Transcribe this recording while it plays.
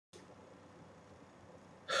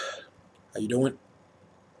How you doing,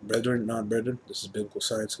 brethren, non-brethren? This is Biblical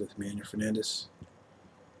Science with Manuel Fernandez.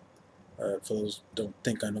 For those who don't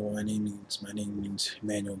think I know what my name means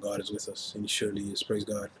Emmanuel, God is with us, and He surely is. Praise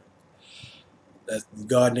God. That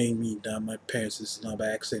God named me, not my parents. This is not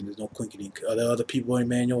by accident. There's no quinky dink. Are there other people in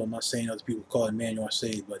Emmanuel? I'm not saying other people call Emmanuel are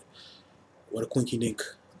saved, but what a quinky dink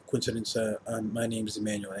coincidence. My name is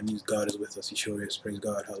Emmanuel. That means God is with us. He sure is. Praise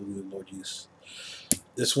God. Hallelujah, Lord Jesus.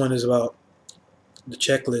 This one is about the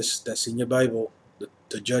checklist that's in your Bible,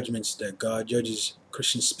 the judgments that God judges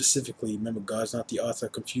Christians specifically. Remember, God's not the author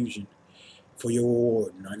of confusion. For your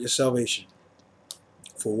reward, not your salvation.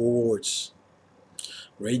 For rewards.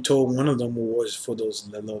 Ray told one of them rewards for those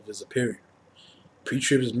that love His appearing.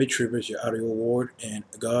 Pre-tribbers, mid-tribbers, you're out of your reward, and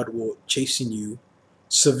God will chasten you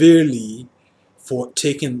severely for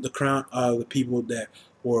taking the crown out of the people that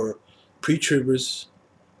were pre-tribbers,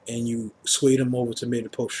 and you swayed them over to mid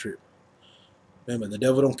and post-trib. Remember, the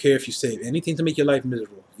devil don't care if you save anything to make your life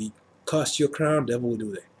miserable. If he costs you a crown, the devil will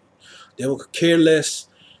do that. The devil could care less.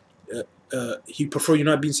 He prefer you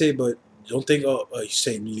not being saved, but don't think, oh, he's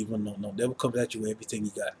saved me, leave him. No, no. The devil comes at you with everything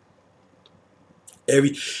he got.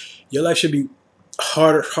 Your life should be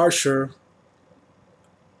harsher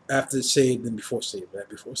after saved than before saved. Right?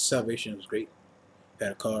 Before salvation, it was great.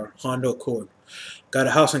 Had a car, Honda Accord. Got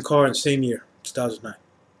a house and car in the same year, 2009.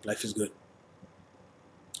 Life is good.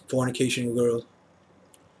 Fornication with girls.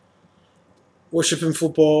 Worshiping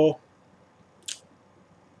football.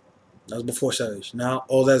 That was before salvation. Now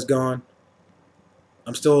all that's gone.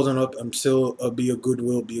 I'm still holding up. I'm still be a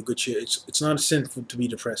goodwill, be a good cheer. It's not sinful to be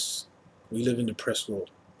depressed. We live in a depressed world.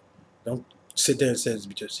 Don't sit there and say it's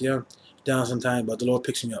because down sometimes, but the Lord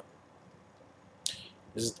picks me up.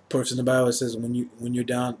 This is the person in the Bible that says when you're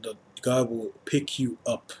down, God will pick you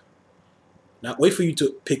up. Not wait for you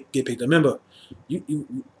to get picked up. Remember,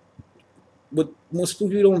 what most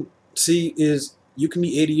people don't see is you can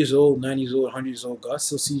be 80 years old, 90 years old, 100 years old. God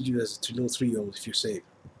still sees you as a little 3-year-old if you're saved.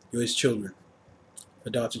 You're His children,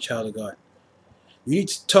 adopted child of God. You need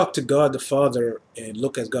to talk to God the Father and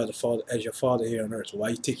look at God the Father as your Father here on earth. Why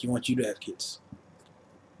you think He wants you to have kids?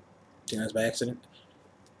 Think that's by accident?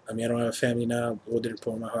 I mean, I don't have a family now. The Lord didn't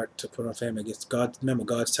pour in my heart to put on a family. I guess God, remember,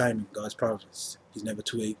 God's timing, God's providence. He's never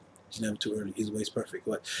too late. He's never too early. His way is perfect.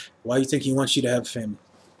 Why you think He wants you to have a family?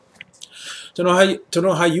 To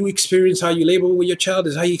know how you experience how you labor with your child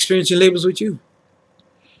is how you experience your labors with you.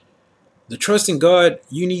 The trust in God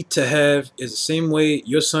you need to have is the same way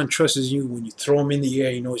your son trusts you when you throw him in the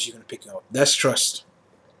air. He knows you're going to pick him up. That's trust.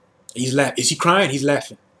 He's laughing. Is he crying? He's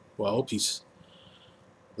laughing. Well, I hope he's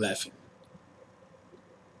laughing.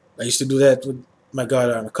 I used to do that with my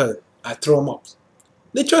God, my cousin. I throw him up.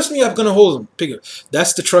 They trust me. I'm going to hold him. Pick him.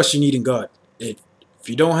 That's the trust you need in God. If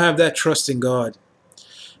you don't have that trust in God,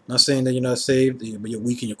 I'm not saying that you're not saved, but you're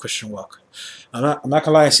weak in your Christian walk. I'm not going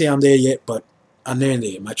to lie and say I'm there yet, but I'm there and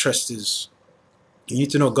there. My trust is, you need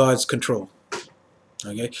to know God's control.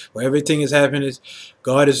 Okay? Where everything is happening,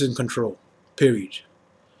 God is in control. Period.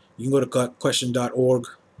 You can go to question.org.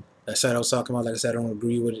 That site I was talking about, like I said, I don't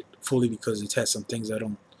agree with it fully because it has some things I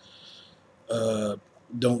don't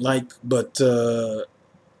like, but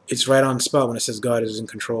it's right on the spot when it says God is in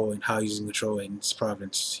control and how He's in control and His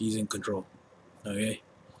providence. He's in control. Okay?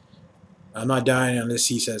 I'm not dying unless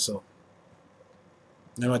He says so.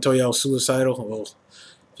 Remember I told you I was suicidal? Well,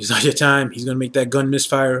 it's not your time. He's going to make that gun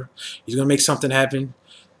misfire. He's going to make something happen.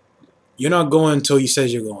 You're not going until He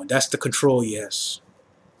says you're going. That's the control He has.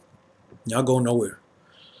 You're not going nowhere.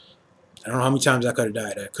 I don't know how many times I could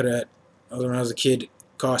have died. When I was a kid,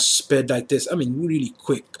 car sped like this. I mean, really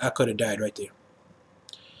quick. I could have died right there.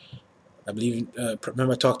 I believe,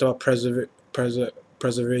 remember I talked about preservation.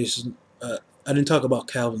 I didn't talk about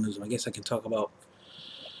Calvinism. I guess I can talk about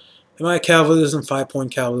Calvinism,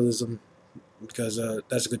 5-point Calvinism, because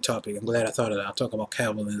that's a good topic. I'm glad I thought of that. I'll talk about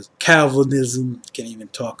Calvinism. Can't even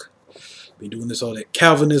talk. Been doing this all day.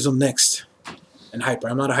 Calvinism next. And hyper.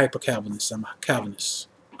 I'm not a hyper Calvinist. I'm a Calvinist.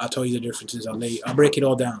 I'll tell you the differences. I'll break it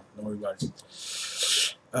all down. Don't worry about it.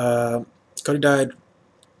 Could have died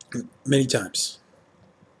many times.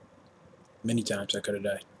 Many times I could have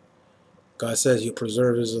died. God says He'll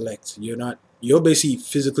preserve His elect. You're basically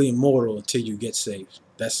physically immortal until you get saved.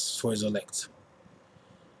 That's for His elect.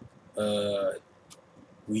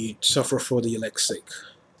 We suffer for the elect's sake.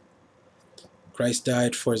 Christ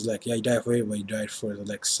died for His elect. Yeah, He died for everybody. He died for His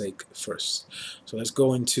elect's sake first. So let's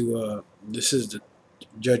go into, this is the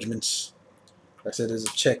judgments. Like I said, there's a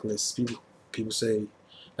checklist. People say,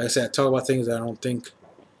 like I said, I talk about things that I don't think.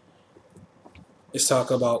 Let's talk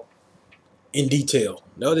about in detail.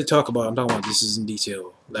 No, they talk about, I'm talking about this is in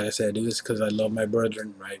detail. Like I said, I do this because I love my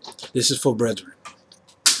brethren, right? This is for brethren.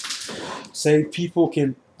 Saved people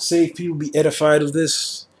be edified of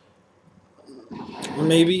this?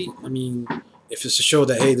 Maybe. I mean, if it's to show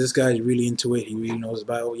that, hey, this guy's really into it, he really knows the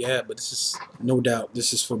Bible, yeah. But this is no doubt,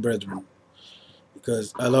 this is for brethren,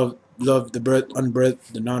 because I love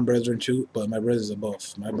the non-brethren too, but my brothers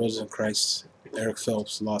above. My brothers in Christ, Eric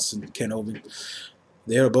Phelps, Lawson, Ken Owen,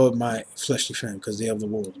 they are above my fleshly family because they are of the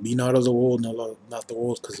world. Be not of the world, no, not the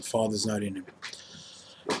world, because the Father's not in him.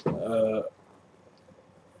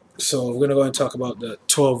 So we're gonna go and talk about the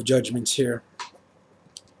 12 judgments here.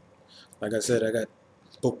 Like I said, I got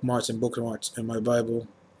bookmarks and bookmarks in my Bible.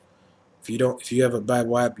 If you have a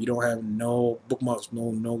Bible app, you don't have no bookmarks,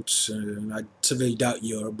 no notes, and I severely doubt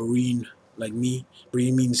you're a Berean like me.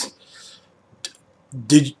 Berean means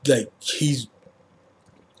like he's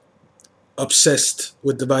obsessed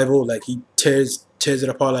with the Bible, like he tears it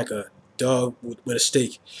apart like a dog with a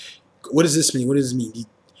steak. What does this mean? What does this mean? He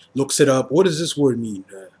looks it up. What does this word mean?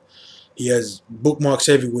 He has bookmarks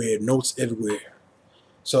everywhere, notes everywhere.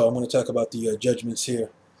 So I'm going to talk about the judgments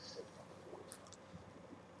here.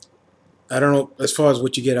 I don't know, as far as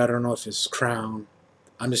what you get, I don't know if it's crown.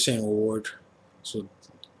 I'm just saying reward. So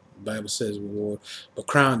the Bible says reward. But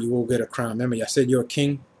crown, you will get a crown. Remember, I said you're a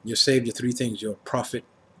king. You're saved. You're three things. You're a prophet.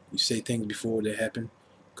 You say things before they happen,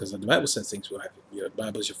 because the Bible says things will happen. Your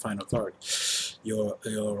Bible is your final authority. Your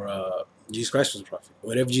Jesus Christ was a prophet.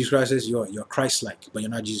 Whatever Jesus Christ is, you're Christ-like, but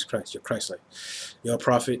you're not Jesus Christ. You're Christ-like. You're a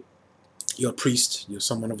prophet. You're a priest. You're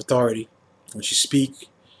someone of authority. When you speak,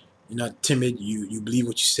 you're not timid. You believe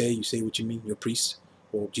what you say what you mean. You're a priest.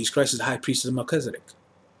 Well, Jesus Christ is the high priest of Melchizedek.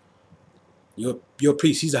 You're a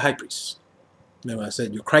priest. He's a high priest. Remember, I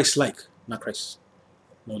said you're Christ-like, not Christ.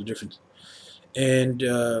 Know the difference. And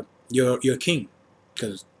you're a king,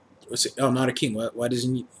 because I'm not a king. Why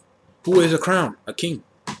doesn't he? Who wears a crown? A king.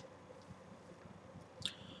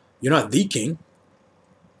 You're not the king.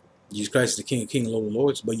 Jesus Christ is the King of Kings, Lord of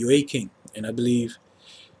Lords, but you're a king. And I believe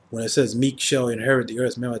when it says meek shall inherit the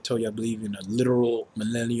earth, remember I told you I believe in a literal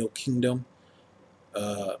millennial kingdom.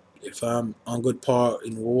 If I'm on good par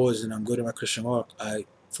in wars and I'm good in my Christian walk, I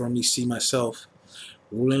firmly see myself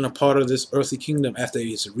ruling a part of this earthly kingdom after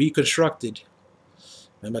it's reconstructed.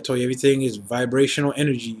 Remember I told you everything is vibrational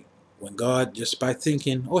energy. When God, just by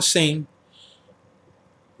thinking or saying,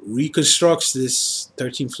 reconstructs this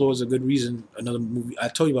 13th floor is a good reason. Another movie I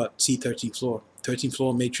told you about, see 13th floor. 13th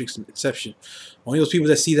floor, Matrix, Inception. Only those people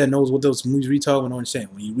that see that knows what those movies talking about. Understand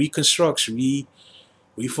when he reconstructs,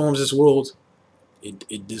 reforms this world,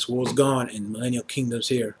 this world's gone and millennial kingdom's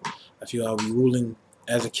here. I feel I'll be ruling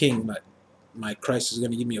as a king. My Christ is going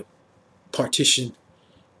to give me a partition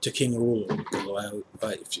to king rule.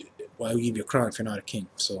 Why would give you a crown if you're not a king?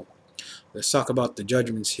 So let's talk about the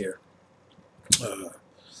judgments here.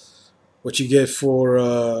 What you get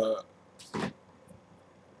for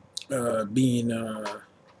being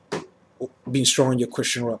strong in your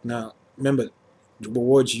Christian walk. Now, remember, the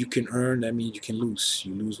rewards you can earn, that means you can lose.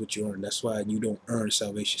 You lose what you earn. That's why you don't earn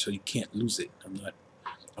salvation, so you can't lose it.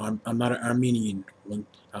 I'm not an Armenian.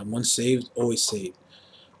 I'm once saved, always saved.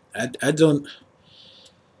 I don't.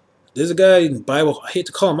 There's a guy in Bible. I hate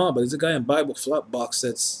to call him out, but there's a guy in Bible Flopbox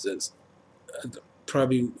that's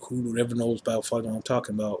probably whoever knows Bible Flop what I'm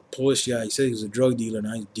talking about. Polish guy. He said he was a drug dealer.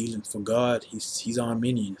 Now he's dealing for God. He's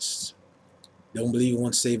Armenian. Don't believe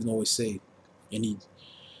once saved and always saved, and he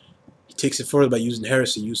takes it further by using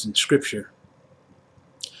heresy, using scripture.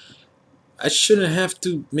 I shouldn't have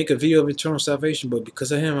to make a video of eternal salvation, but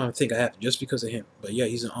because of him, I think I have to, just because of him. But yeah,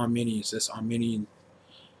 he's an Armenian. So that's Armenian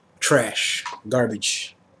trash,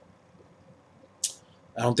 garbage.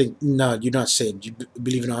 I don't think, no, you're not saved. You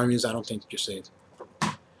believe in Armenians, I don't think you're saved.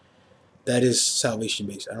 That is salvation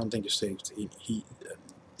based. I don't think you're saved. He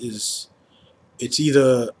is, it's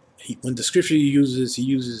either, when the scripture he uses,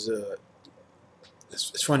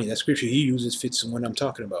 it's funny, that scripture he uses fits in what I'm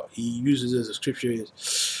talking about. He uses as a scripture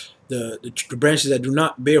is, the branches that do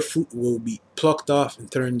not bear fruit will be plucked off and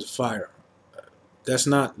thrown into fire. That's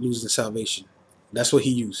not losing salvation. That's what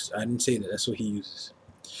he used. I didn't say that. That's what he uses.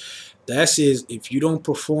 That says if you don't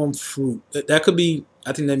perform fruit, that could be,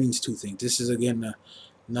 I think that means two things. This is again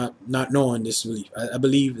not knowing this belief. I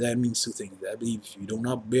believe that means two things. I believe if you do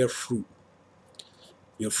not bear fruit,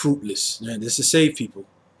 you're fruitless. And this is save people.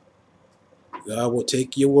 God will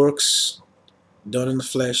take your works done in the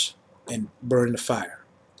flesh and burn the fire.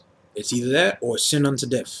 It's either that or sin unto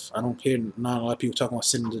death. I don't hear not a lot of people talking about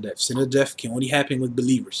sin unto death. Sin unto death can only happen with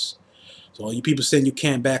believers. So all you people saying you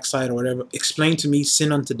can't backslide or whatever, explain to me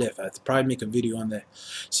sin unto death. I have to probably make a video on that.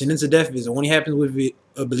 Sin unto death is only happens with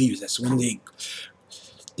believers. That's when they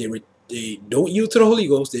don't yield to the Holy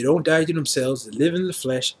Ghost. They don't die to themselves. They live in the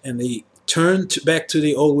flesh and they turn back to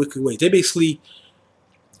the old wicked way. They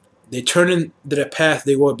turn into the path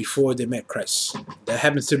they were before they met Christ. That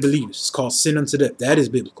happens to believers. It's called sin unto death. That is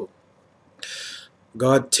biblical.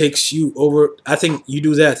 God takes you over. I think you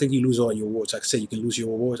do that, I think you lose all your rewards. Like I said, you can lose your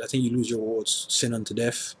rewards. I think you lose your rewards. Sin unto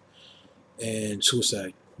death and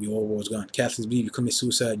suicide. Your reward's gone. Catholics believe you commit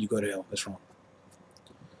suicide, you go to hell. That's wrong.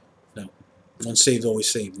 No. Once saved, always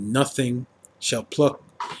saved. Nothing shall pluck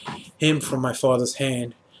him from my Father's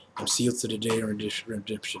hand. I'm sealed to the day of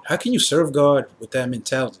redemption. How can you serve God with that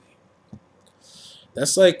mentality?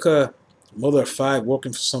 That's like a mother of 5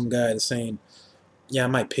 working for some guy that's saying, yeah, I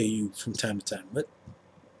might pay you from time to time, but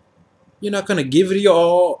you're not going to give it your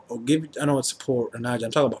all, or give it, I know it's support or not,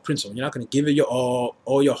 I'm talking about principle. You're not going to give it your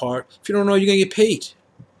all your heart. If you don't know, you're going to get paid.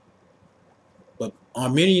 But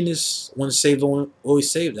Arminianists, once saved,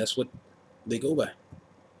 always saved. That's what they go by.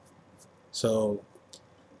 So,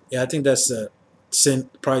 yeah, I think that's sin,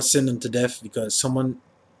 probably sin unto death, because someone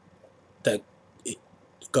that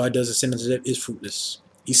God does a sin unto death is fruitless.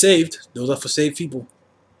 He's saved. Those are for saved people.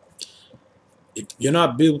 If you're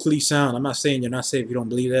not biblically sound, I'm not saying you're not saved if you don't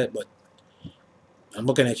believe that, but I'm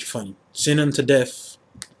looking at you funny. Sin unto death.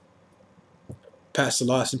 Pastor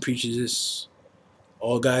Lawson preaches this.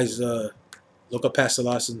 All guys, look up Pastor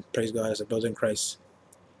Lawson. Praise God, as a brother in Christ.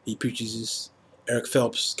 He preaches this. Eric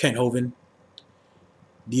Phelps, Ken Hovind.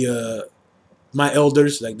 My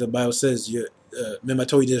elders, like the Bible says, remember I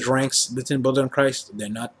told you there's ranks within brother in Christ. They're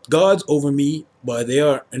not gods over me, but they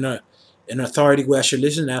are in an authority where I should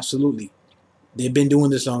listen. Absolutely. They've been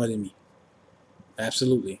doing this longer than me.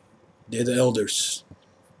 Absolutely. They're the elders.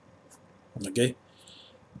 Okay?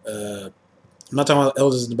 I'm not talking about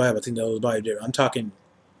elders in the Bible. I think the elders in the Bible there. I'm talking,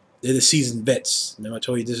 they're the seasoned vets. Remember I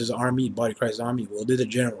told you this is army, body of Christ army. Well, they're the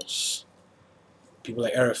generals. People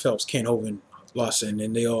like Eric Phelps, Ken Hovind, Lawson,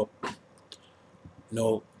 and they all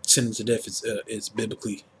know sin to death is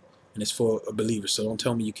biblically, and it's for a believer. So don't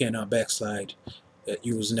tell me you cannot backslide. That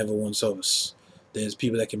you was never once of us. There's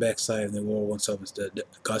people that can backslide and they were once of us.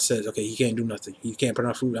 God says, okay, he can't do nothing. He can't put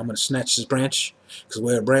out fruit. I'm going to snatch this branch, because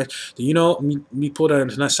we're a branch. Do you know, me pull that,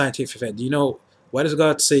 it's not scientific fact. Do you know, why does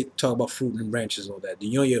God say, talk about fruit and branches and all that? Do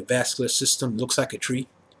you know your vascular system looks like a tree?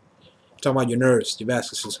 I'm talking about your nerves, your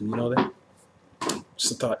vascular system. You know that?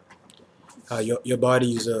 Just a thought. How your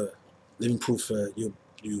body is a living proof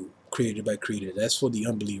you created by creator. That's for the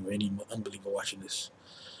unbeliever, any unbeliever watching this.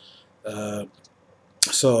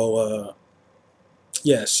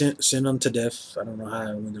 Yeah, sin unto death. I don't know how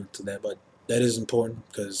I went into that, but that is important,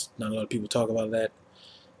 because not a lot of people talk about that.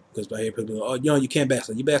 Because I hear people go, oh, you know, you can't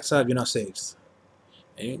backslide. You backslide, you're not saved.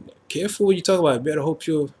 And careful what you talk about. You better hope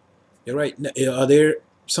you're right. Are there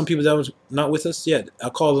some people that was not with us? Yeah, I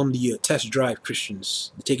call them the test drive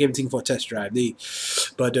Christians. They take everything for a test drive. They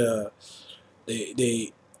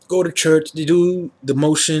go to church. They do the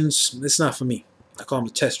motions. It's not for me. I call them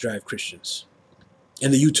the test drive Christians,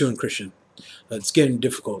 and the U-turn Christian. It's getting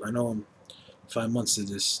difficult. I know I'm 5 months to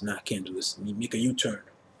this. Nah, I can't do this. You make a U-turn.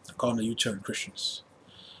 I call them the U-turn Christians.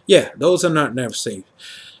 Yeah, those are not never saved.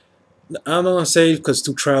 I'm not saved because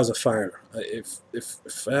through trials of fire. If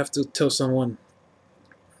I have to tell someone,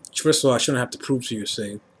 first of all, I shouldn't have to prove to you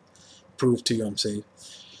saved. Prove to you I'm saved.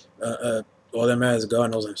 All that matters is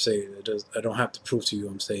God knows I'm saved. I don't have to prove to you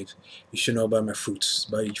I'm saved. You should know by my fruits.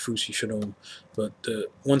 By your fruits you should know them. But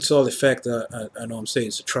once all the fact that I know I'm saved,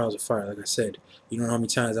 it's the trials of fire. Like I said, you don't know how many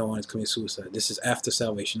times I wanted to commit suicide. This is after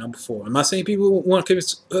salvation, not before. I'm not saying people want to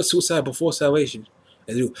commit suicide before salvation.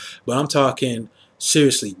 They do. But I'm talking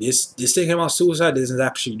seriously. This thinking about suicide isn't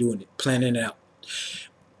actually doing it, planning it out.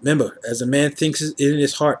 Remember, as a man thinks it in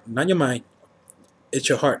his heart, not your mind. It's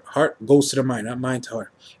your heart. Heart goes to the mind, not mind to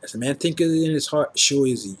heart. As a man thinketh in his heart, sure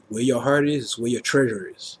is he. Where your heart is where your treasure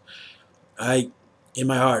is. In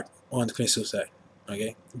my heart, want to commit suicide.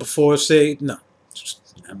 Okay? Before say, no,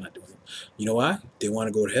 I'm not doing it. You know why? They want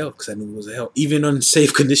to go to hell, because I knew it was a hell. Even on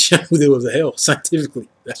safe condition, I knew there was a hell, scientifically.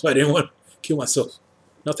 That's why I didn't want to kill myself.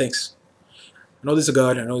 No thanks. I know there's a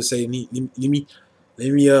God. I know they say, let me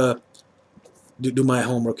do my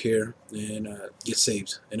homework here and get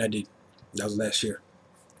saved. And I did. That was last year.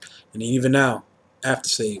 And even now, after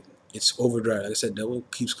saved, it's overdrive. Like I said, devil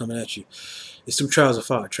keeps coming at you. It's some trials of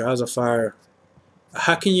fire. Trials of fire.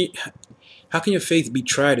 How can your faith be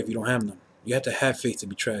tried if you don't have none? You have to have faith to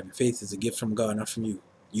be tried. And faith is a gift from God, not from you.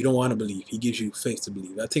 You don't want to believe. He gives you faith to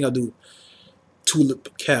believe. I think I'll do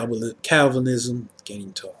tulip Calvinism. Can't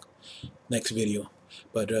even talk. Next video.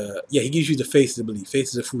 But yeah, he gives you the faith to believe. Faith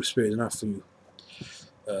is a fruit of the spirit, not for you.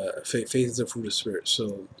 Faith is a fruit of the spirit.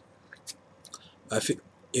 So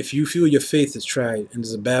if you feel your faith is tried and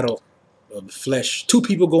there's a battle of the flesh, two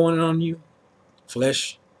people going on you,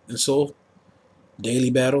 flesh and soul,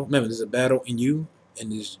 Daily battle. Remember, there's a battle in you,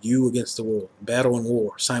 and there's you against the world. Battle and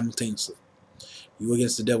war simultaneously. You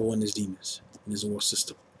against the devil and his demons in his war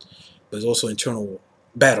system. But there's also internal war.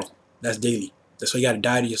 Battle. That's daily. That's why you got to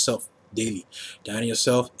die to yourself daily. Dying to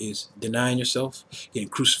yourself is denying yourself, getting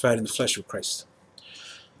crucified in the flesh with Christ.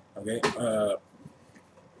 Okay?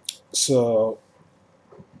 So,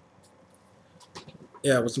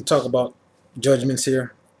 yeah, we can talk about judgments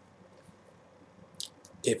here.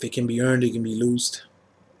 If it can be earned, it can be loosed.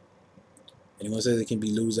 Anyone says it can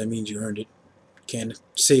be loosed, that means you earned it. You can't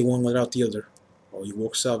say one without the other. Or you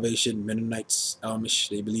work salvation. Mennonites, Amish,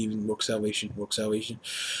 they believe in work salvation. Work salvation.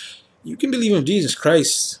 You can believe in Jesus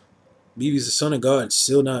Christ, believe he's the Son of God, and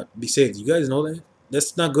still not be saved. You guys know that?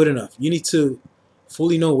 That's not good enough. You need to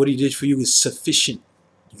fully know what he did for you is sufficient.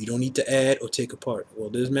 You don't need to add or take apart. Well,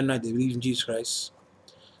 there's Mennonites, they believe in Jesus Christ.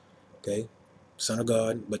 Okay? Son of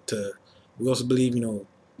God. But we also believe,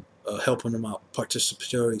 helping them out.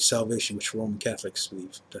 Participatory salvation, which Roman Catholics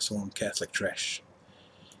believe. That's Roman Catholic trash.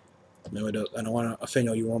 Remember, I don't want to offend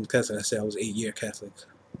all you Roman Catholics. I said I was 8-year Catholic.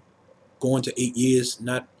 Going to 8 years,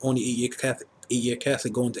 not only 8-year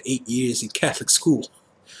Catholic, going to 8 years in Catholic school.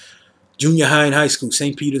 Junior high and high school,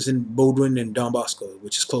 St. Peter's in Bowdoin and Don Bosco,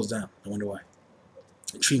 which is closed down. I wonder why.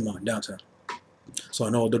 In Tremont, downtown. So I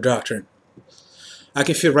know the doctrine. I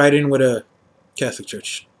can fit right in with a Catholic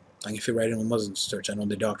church. I can fit right in with Muslims church. I know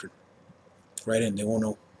the doctrine. Right in, they won't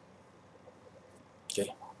know.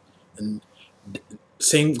 Okay. And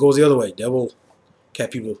same goes the other way. Devil,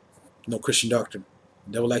 cat people, no Christian doctrine.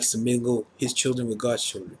 The devil likes to mingle his children with God's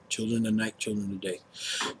children. Children of the night, children of the day.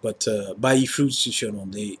 But by ye fruits you shall know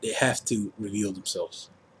them. They have to reveal themselves.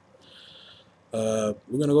 We're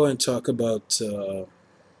going to go ahead and talk about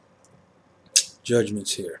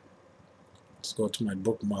judgments here. Let's go to my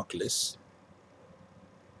bookmark list.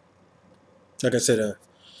 Like I said,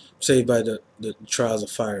 saved by the trials of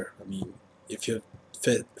fire. I mean, if your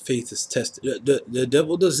faith is tested. The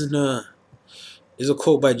devil doesn't... there's a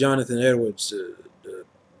quote by Jonathan Edwards.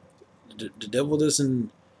 The devil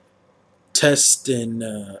doesn't test and...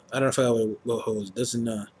 I don't know if I what holds.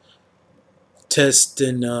 Doesn't test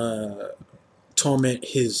and torment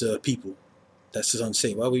his people. That's his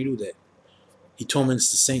unsaved. Why would you do that? He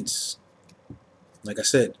torments the saints. Like I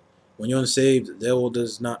said, when you're unsaved, the devil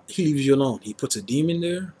does not... He leaves you alone. He puts a demon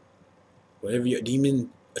there. Whatever your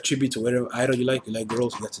demon attribute to whatever idol you like. You like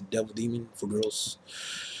girls, you got the devil demon for girls.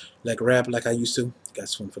 Like rap, like I used to.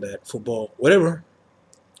 Got one for that. Football, whatever.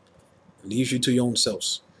 It leaves you to your own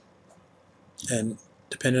selves. And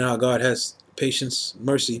depending on how God has patience,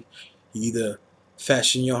 mercy, He either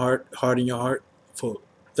fashion your heart, harden your heart for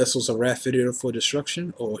vessels of wrath fitted for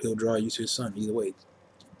destruction, or He'll draw you to His Son. Either way,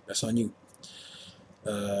 that's on you.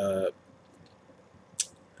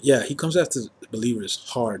 Yeah, He comes after believers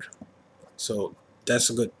hard. So that's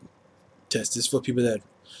a good test. This is for people that are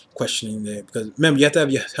questioning there. Because remember, you have to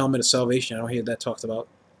have your helmet of salvation. I don't hear that talked about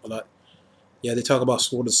a lot. Yeah, they talk about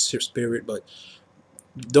sword of spirit, but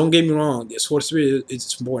don't get me wrong. The sword of spirit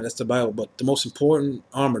is important. That's the Bible. But the most important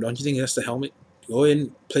armor, don't you think that's the helmet? Go ahead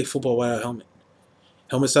and play football without a helmet.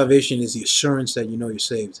 Helmet of salvation is the assurance that you know you're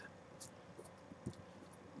saved.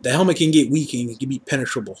 The helmet can get weak and it can be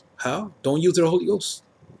penetrable. How? Don't use the Holy Ghost.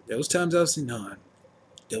 There was times I was saying, no,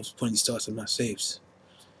 devil's putting these thoughts, I'm not saved.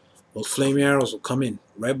 Those flaming arrows will come in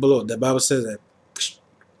right below. The Bible says that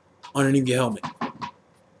underneath your helmet.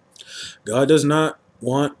 God does not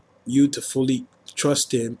want you to fully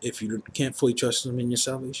trust Him if you can't fully trust Him in your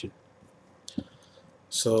salvation.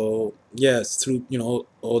 So yeah, it's through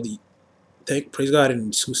all the praise God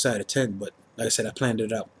in suicide attempt. But like I said, I planned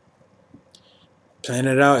it out.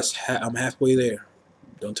 I'm halfway there.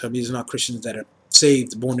 Don't tell me there's not Christians that are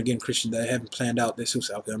saved, born again Christians that haven't planned out their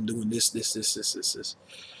suicide. Okay, I'm doing this.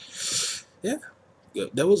 Yeah,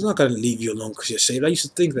 that was not gonna leave you alone because you're saved. I used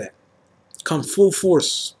to think that. Come full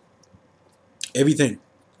force. Everything.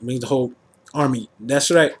 I mean, the whole army. That's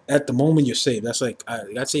right. At the moment you're saved. That's like,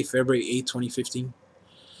 I'd say February 8, 2015.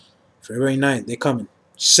 February 9th, they're coming.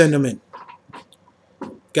 Send them in.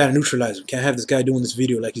 Gotta neutralize them. Can't have this guy doing this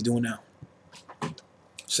video like he's doing now.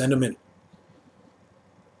 Send them in.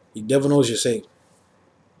 The devil knows you're saved.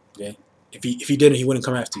 Okay? If he didn't, he wouldn't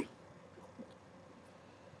come after you.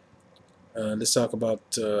 Let's talk about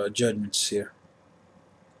judgments here.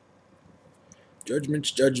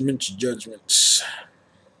 Judgments.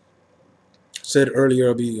 Said earlier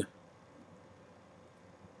I'll be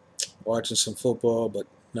watching some football, but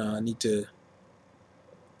no, I need to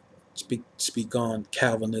speak on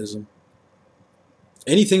Calvinism.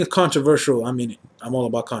 Anything controversial, I'm in it. I'm all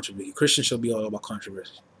about controversy. Christians should be all about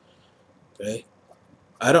controversy. Okay?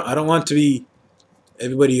 I don't want to be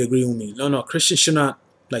Everybody agree with me. No, no, Christian should not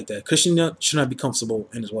like that. Christian should not be comfortable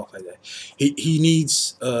in his walk like that. He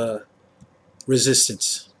needs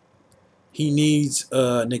resistance. He needs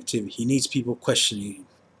negativity. He needs people questioning him.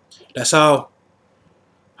 That's how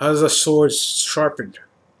is a sword sharpened?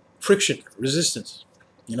 Friction, resistance.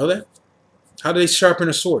 You know that? How do they sharpen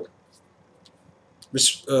a sword?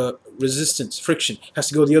 Resistance, friction. Has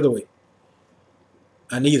to go the other way.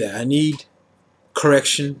 I need that. I need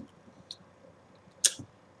correction,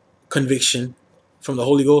 conviction from the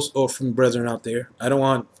Holy Ghost or from brethren out there. I don't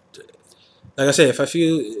want, like I said, if I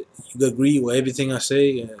feel you agree with everything I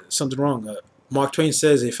say, something wrong. Mark Twain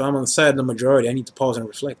says, if I'm on the side of the majority, I need to pause and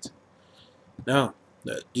reflect. Now,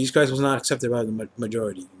 Jesus Christ was not accepted by the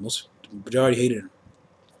majority. The majority hated him.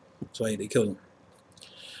 That's why they killed him.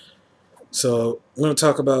 So we're going to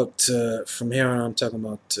talk about, from here on, I'm talking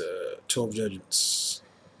about 12 judgments.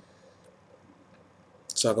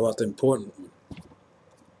 Let's talk about the important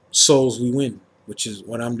souls we win, which is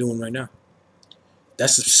what I'm doing right now.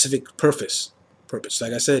 That's the specific purpose.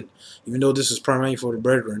 Like I said, even though this is primarily for the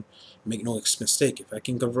brethren, make no mistake. If I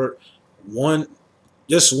can convert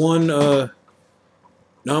just one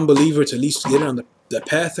non-believer to at least get on the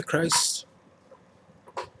path of Christ,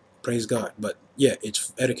 praise God. But yeah,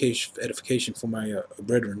 it's edification for my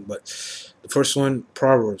brethren. But the first one,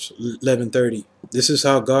 Proverbs 11:30. This is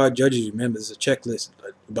how God judges you. Remember, it's a checklist.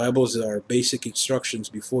 The Bibles are basic instructions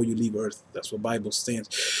before you leave earth. That's what Bible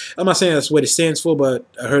stands. I'm not saying that's what it stands for, but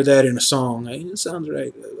I heard that in a song. It sounds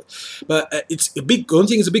right. But it's a big. One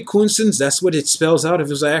thing is a big coincidence. That's what it spells out. If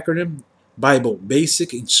it was an acronym, Bible,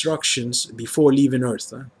 basic instructions before leaving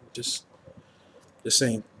earth. Huh? Just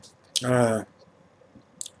saying.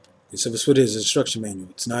 So that's what it is, instruction manual.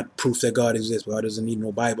 It's not proof that God exists. God doesn't need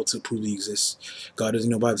no Bible to prove He exists. God doesn't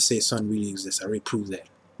need no Bible to say His Son really exists. I already proved that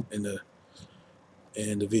in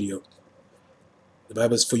the video. The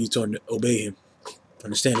Bible is for you to obey Him,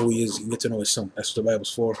 understand who He is, and get to know His Son. That's what the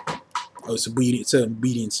Bible's for. Oh, it's an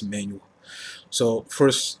obedience manual. So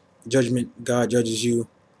first judgment, God judges you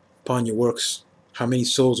upon your works. How many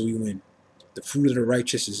souls we win? The fruit of the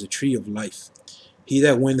righteous is a tree of life. He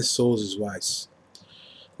that winneth souls is wise.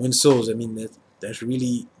 Win souls, I mean, that's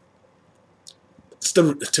really, to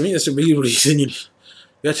me, that's the real reason you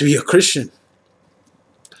have to be a Christian.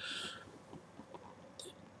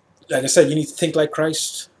 Like I said, you need to think like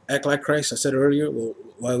Christ, act like Christ. I said earlier, well,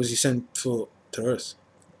 why was He sent to earth?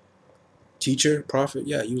 Teacher, prophet,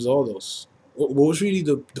 yeah, He was all those. What was really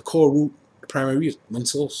the core root, the primary reason? Win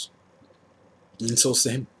souls. Win souls to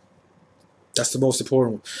Him. That's the most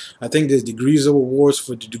important one. I think there's degrees of rewards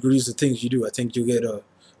for the degrees of things you do. I think you get a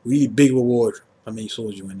really big reward how many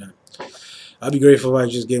souls you win now. I'll be grateful if I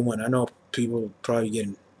just get one. I know people probably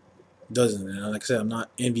getting dozens, and like I said, I'm not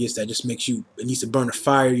envious. That just makes you, it needs to burn to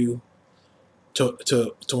fire you to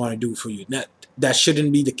want to do it for you. That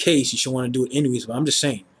shouldn't be the case. You should want to do it anyways, but I'm just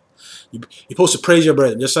saying, you're supposed to praise your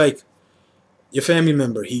brother, just like your family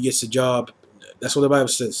member. He gets a job. That's what the Bible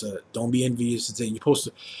says. Don't be envious. You're supposed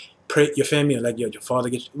to pray your family, like your father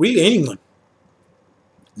gets, really anyone.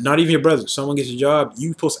 Not even your brother. Someone gets a job,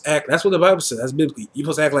 you supposed to act. That's what the Bible says. That's biblically. You're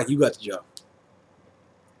supposed to act like you got the job.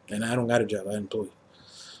 And I don't got a job. I employ.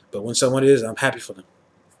 But when someone is, I'm happy for them.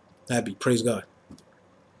 Happy. Praise God.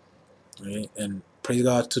 Right? And praise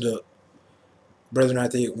God to the brethren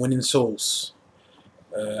out there winning souls.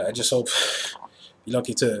 I just hope you're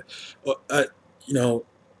lucky to,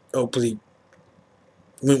 hopefully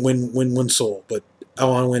win one soul. But I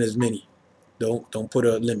want to win as many. Don't put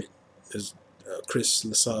a limit. There's Chris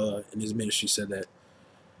LaSala in his ministry said that.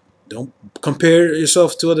 Don't compare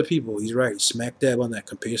yourself to other people. He's right. Smack dab on that.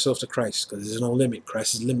 Compare yourself to Christ, because there's no limit.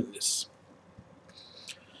 Christ is limitless.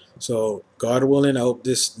 So, God willing, I hope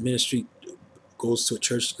this ministry goes to a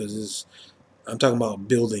church, because I'm talking about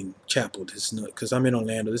building chapel. Because I'm in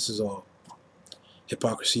Orlando. This is all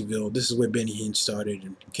Hypocrisyville. This is where Benny Hinn started,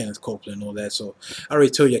 and Kenneth Copeland and all that. So I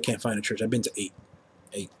already told you I can't find a church. I've been to 8.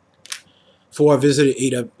 4 I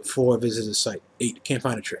visited, 4 I visited the site. 8, can't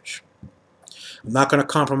find a church. I'm not going to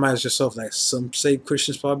compromise yourself like some saved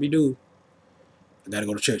Christians probably do. I got to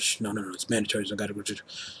go to church. No, it's mandatory. So I got to go to church.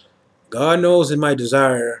 God knows in my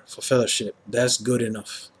desire for fellowship, that's good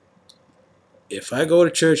enough. If I go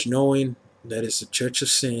to church knowing that it's a church of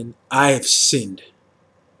sin, I have sinned.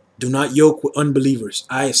 Do not yoke with unbelievers.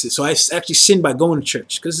 I have sinned. So I actually sinned by going to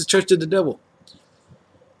church, because it's the church of the devil.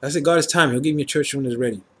 I said, God is time. He'll give me a church when it's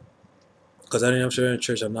ready. Because I didn't have to in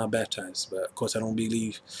church, I'm not baptized. But of course, I don't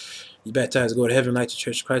believe you baptized to go to heaven like the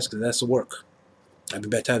Church of Christ, because that's the work. I've been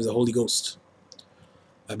baptized with the Holy Ghost.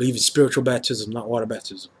 I believe in spiritual baptism, not water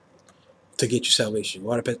baptism, to get you salvation.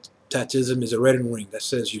 Water baptism is a red ring that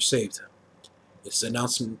says you're saved. It's an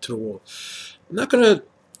announcement to the world. I'm not gonna.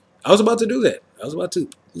 I was about to do that. I was about to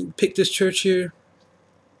pick this church here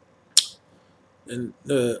and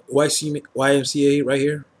the YMCA right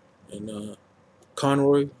here in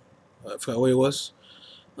Conroy. I forgot where it was.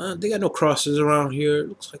 They got no crosses around here. It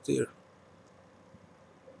looks like they're.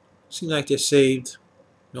 Seems like they're saved.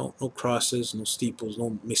 No crosses, no steeples,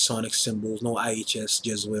 no Masonic symbols, no IHS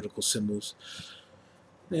Jesuitical symbols.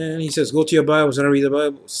 And he says, go to your Bibles and I read the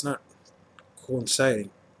Bible. It's not coinciding.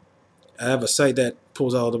 I have a site that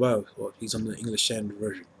pulls out the Bible. Well, he's on the English Standard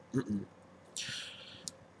Version.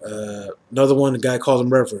 Another one, the guy calls him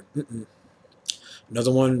Reverend.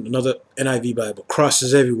 Another one, another NIV Bible.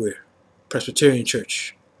 Crosses everywhere. Presbyterian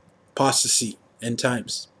Church. Apostasy. End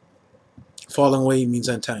times. Falling away means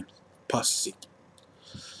end times. Apostasy.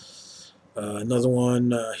 Another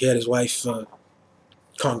one, he had his wife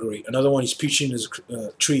congregate. Another one, he's preaching his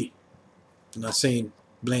tree. I'm not saying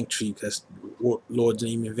blank tree because Lord's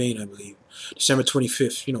name in vain, I believe. December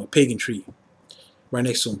 25th, you know, a pagan tree. Right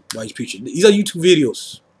next to him while he's preaching. These are YouTube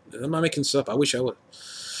videos. I'm not making stuff. I wish I would.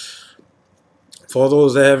 For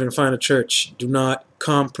those that haven't found a church, do not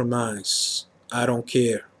compromise. I don't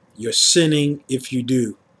care. You're sinning if you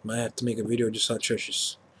do. Might have to make a video just on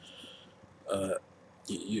churches.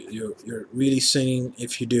 You're really sinning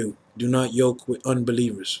if you do. Do not yoke with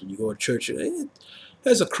unbelievers. When you go to church, it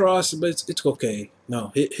has a cross, but it's okay.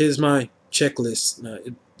 No, here's my checklist. No,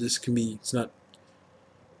 this can be. It's not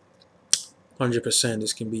 100%.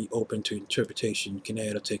 This can be open to interpretation. You can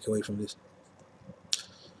add or take away from this.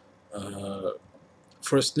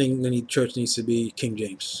 First thing any church needs to be King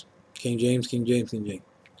James. King James, King James, King James.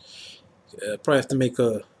 Probably have to make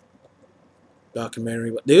a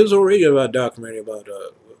documentary. But there was already a documentary about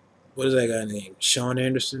what is that guy named? Sean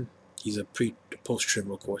Anderson. He's a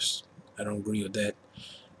post-trib, of course. I don't agree with that.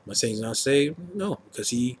 Am I saying he's not saved? No, because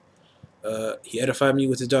he edified me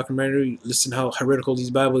with his documentary. Listen how heretical these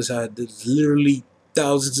Bibles are. There's literally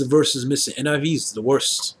thousands of verses missing. NIV is the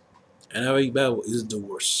worst. NIV Bible is the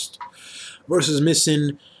worst. Verses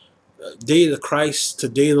missing. Day of the Christ to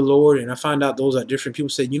Day of the Lord, and I find out those are different. People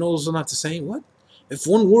say, you know, those are not the same. What? If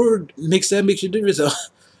one word makes a difference,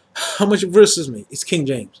 how much verses make? It's King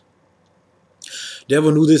James.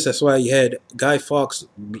 Devil knew this. That's why he had Guy Fawkes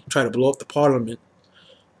try to blow up the Parliament.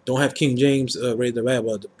 Don't have King James read the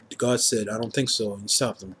Bible. God said, I don't think so, and he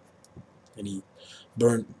stopped him, and he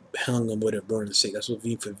hung him with a burning stake. That's what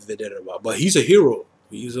V for Vendetta about. But he's a hero.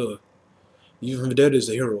 V for Vendetta is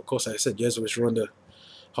a hero. Of course, like I said, Jesuits run the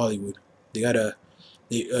Hollywood. They got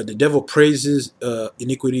the devil praises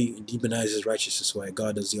iniquity and demonizes righteousness, while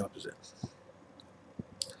God does the opposite.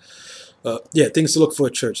 Yeah, things to look for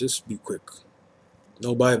at church. Let's be quick.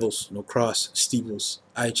 No Bibles, no cross, steeples,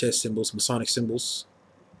 IHS symbols, Masonic symbols.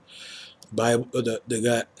 Bible,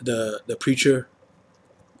 the preacher,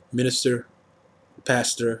 minister,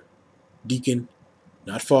 pastor, deacon,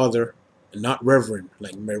 not father, and not reverend,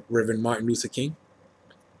 like Reverend Martin Luther King.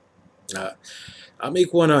 I'll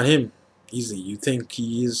make one on him easy. You think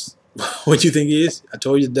he is what you think he is? I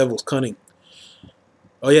told you the devil's cunning.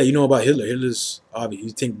 Oh yeah, you know about Hitler. Hitler's obvious. You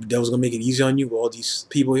think the devil's gonna make it easy on you with all these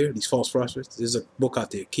people here, these false prophets? There's a book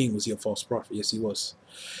out there. King, was he a false prophet? Yes, he was.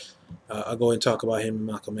 I'll go and talk about him and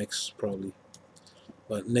Malcolm X probably.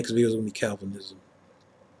 But next video is gonna be Calvinism.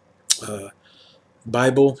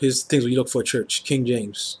 Bible. Here's things we look for at church. King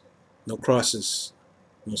James. No crosses.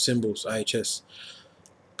 No symbols. IHS.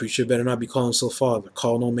 Preacher better not be calling himself father.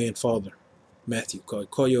 Call no man father. Matthew.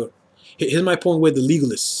 Call your. Here's my point with the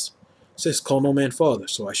legalists. It says call no man father.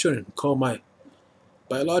 So I shouldn't call my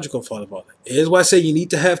biological father father. Here's why I say you need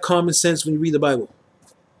to have common sense when you read the Bible.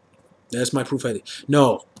 That's my proof.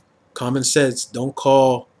 No. Common sense. Don't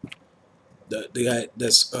call the guy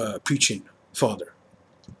that's preaching father.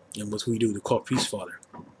 And what we do, we call priest father.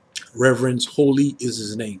 Reverends, holy is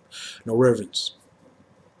his name. No reverends.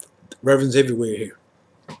 Reverends everywhere here.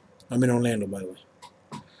 I'm in Orlando, by the way.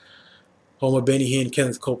 Home of Benny Hinn,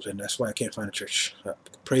 Kenneth Copeland. That's why I can't find a church.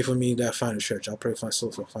 Pray for me that I find a church. I'll pray for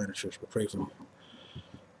myself if I find a church, but pray for me.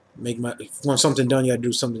 If you want something done, you gotta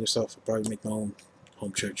do something yourself. I'll probably make my own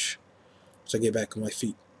home church. So I get back on my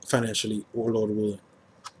feet financially, or Lord willing.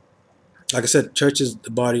 Like I said, church is the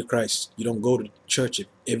body of Christ. You don't go to church if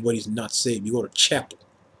everybody's not saved. You go to chapel.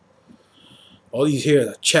 All these here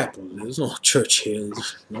are chapel. There's no church here.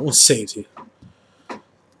 No one's saved here.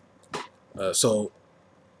 So,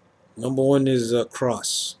 number one is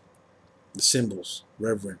cross. The symbols.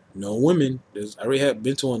 Reverend. No women. I already have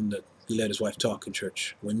been to one that he let his wife talk in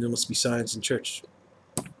church. Women must be signs in church.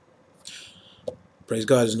 Praise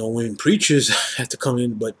God, there's no women preachers have to come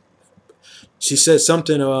in, but she said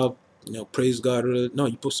something about, you know, praise God. No,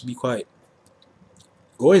 you're supposed to be quiet.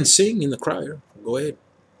 Go ahead and sing in the choir. Go ahead.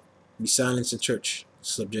 Be silenced in church.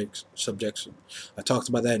 Subjection. I talked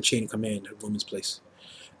about that in Chain of Command, a woman's place.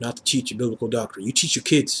 Not to teach you biblical doctrine. You teach your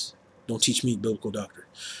kids. Don't teach me biblical doctrine.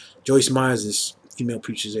 Joyce Myers is female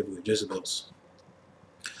preachers everywhere. Jezebels.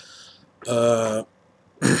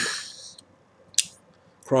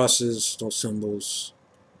 Crosses, no symbols,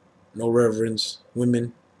 no reverence.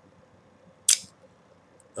 Women.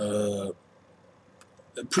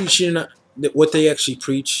 Preaching what they actually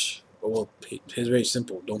preach. Well, it's very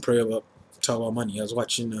simple. Don't pray about talk about money. I was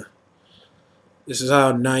watching. This is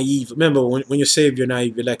how naive. Remember, when you're saved, you're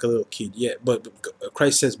naive. You're like a little kid. Yeah, but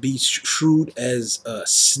Christ says, "Be shrewd as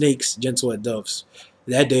snakes, gentle as doves."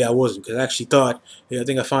 That day I wasn't, because I actually thought, hey, I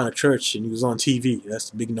think I found a church, and he was on TV. That's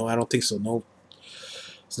the big no. I don't think so. No,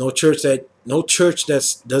 there's no church that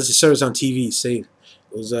does the service on TV is saved.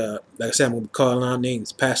 It was like I said, I'm gonna be calling out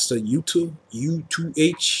names. Pastor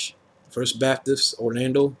U2H, First Baptist,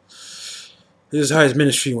 Orlando. This is how his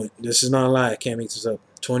ministry went. This is not a lie. I can't make this up.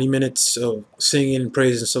 20 minutes of singing and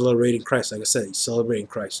praising and celebrating Christ. Like I said, he's celebrating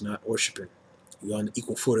Christ, not worshiping. You're on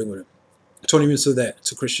equal footing with him. 20 minutes of that.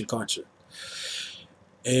 It's a Christian concert.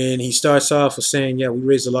 And he starts off with saying, yeah, we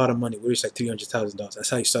raised a lot of money. We raised like $300,000.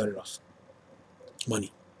 That's how he started off.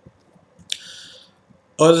 Money.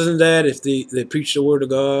 Other than that, if they preach the word of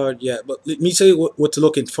God, yeah. But let me tell you what to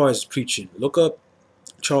look at as far as preaching. Look up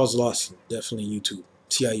Charles Lawson, definitely YouTube.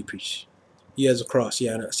 See how he preach. He has a cross.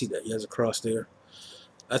 Yeah, I see that. He has a cross there.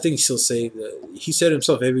 I think he's still saved. He said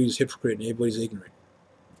himself, everybody's a hypocrite and everybody's ignorant.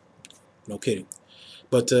 No kidding.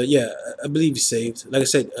 But yeah, I believe he's saved. Like I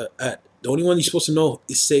said, the only one you're supposed to know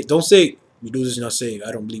is saved. Don't say you do this, you're not saved.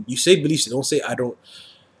 I don't believe. You say beliefs. Don't say I don't.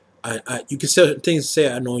 You can say things and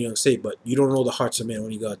say I know you're saved, but you don't know the hearts of man.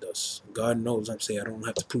 Only God does. God knows I'm saved. I don't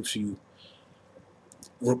have to prove to you,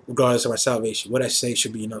 regardless of my salvation. What I say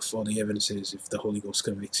should be enough. All the evidence is if the Holy Ghost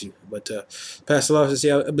convicts you. But Pastor Lawson says,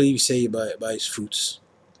 yeah, I believe he's saved by his fruits.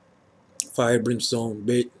 Fire, brimstone,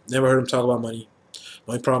 bit. Never heard him talk about money.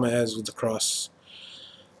 The only problem I have is with the cross.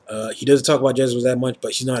 He doesn't talk about Jezebel that much,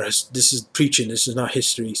 but he's not. This is preaching. This is not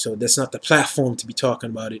history, so that's not the platform to be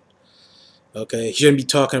talking about it. Okay, he shouldn't be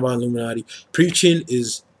talking about Illuminati. Preaching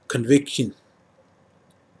is conviction.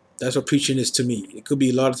 That's what preaching is to me. It could be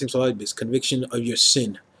a lot of things like this. Conviction of your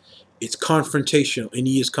sin. It's confrontational, and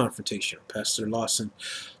he is confrontational. Pastor Lawson.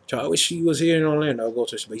 I wish he was here in Orlando. I'll go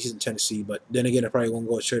to church, but he's in Tennessee. But then again, I probably won't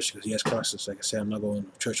go to church because he has crosses. Like I said, I'm not going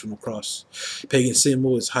to church with no cross. Pagan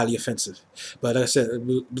symbol is highly offensive. But like I said, I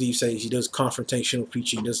believe he does confrontational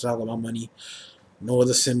preaching. He does talk about money. No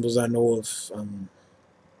other symbols I know of.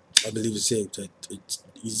 I believe it's saved.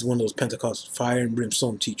 He's one of those Pentecost fire and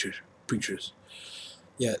brimstone preachers.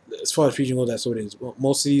 Yeah, as far as preaching goes, that's what it is. Well,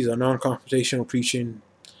 most of these are non-confrontational preaching.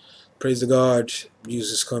 Praise the God.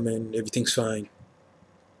 Jesus is coming. Everything's fine.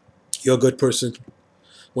 You're a good person.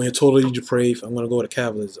 When you're totally depraved, I'm going to go to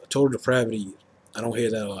Cavaliers. Total depravity, I don't hear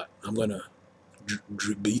that a lot. I'm going to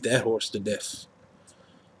beat that horse to death.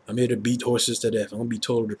 I'm here to beat horses to death. I'm going to beat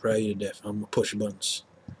total depravity to death. I'm going to push buttons.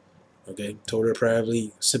 Okay? Total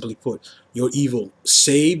depravity, simply put, you're evil.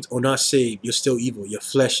 Saved or not saved, you're still evil. Your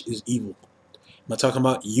flesh is evil. I'm not talking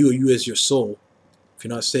about you or you as your soul. If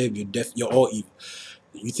you're not saved, you're deaf. You're all evil.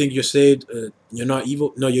 You think you're saved, you're not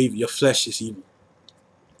evil? No, you're evil. Your flesh is evil.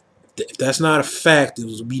 If that's not a fact, there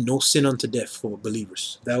will be no sin unto death for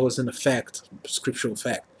believers. If that wasn't a fact, scriptural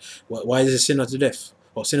fact. Why is it sin unto death?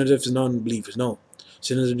 Well, sin unto death is non-believers. No.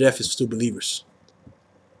 Sin unto death is still believers.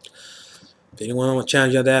 If anyone want to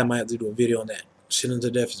challenge you on that, I might have to do a video on that. Sin unto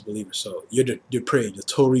death is believers. So you're depraved. You're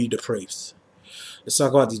totally depraved. Let's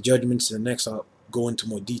talk about these judgments in the next. I'll go into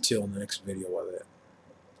more detail in the next video about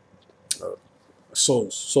that. Soul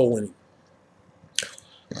winning.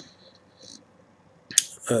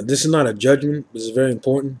 This is not a judgment. This is very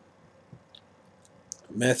important.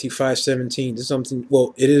 Matthew 5:17. This is something.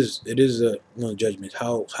 Well, it is a judgment.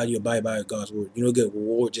 How do you abide by God's word? You don't get a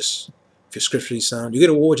reward just if you're scripturally sound. You get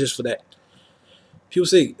a reward just for that. People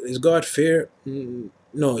say, "Is God fair?"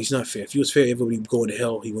 No, He's not fair. If He was fair, everybody would go to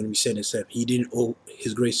hell. He wouldn't be sending Himself. He didn't owe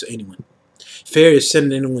His grace to anyone. Fair is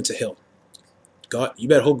sending anyone to hell. God, you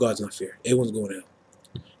better hope God's not fair. Everyone's going to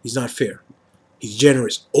hell. He's not fair. He's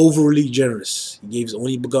generous, overly generous. He gave His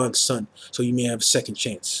only begotten Son, so you may have a second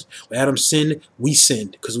chance. When Adam sinned, we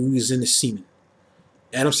sinned because we was in the semen.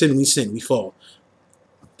 Adam sinned, we sinned, we fall.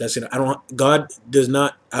 That's it. God does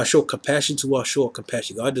not. I'll show compassion to. I'll show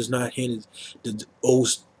compassion. God does not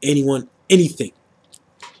owes anyone anything.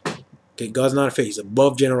 Okay, God's not fair. He's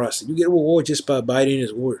above generosity. You get a reward just by abiding in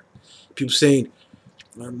His word. People saying,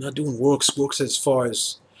 "I'm not doing works." Works as far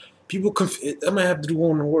as people. I might have to do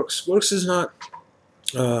one on works. Works is not.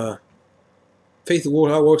 Faith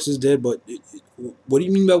without works is dead, but what do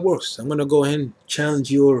you mean by works? I'm going to go ahead and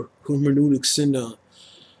challenge your hermeneutics and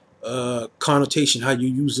connotation, how you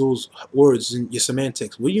use those words in your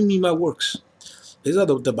semantics. What do you mean by works? This is how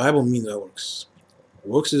the Bible means by works.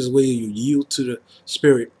 Works is where you yield to the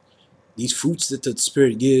Spirit. These fruits that the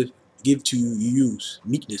Spirit give to you, you use.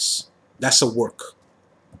 Meekness, that's a work.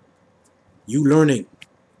 You learning,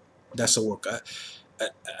 that's a work.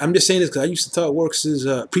 I'm just saying this because I used to thought works is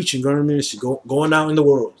preaching, going to ministry, going out in the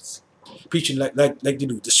world, preaching like they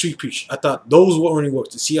do, the street preach. I thought those were only works.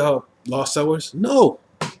 To see how lost I was? No.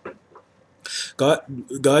 God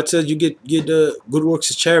God says you get good works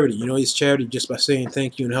as charity. You know, it's charity just by saying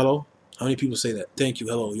thank you and hello. How many people say that? Thank you,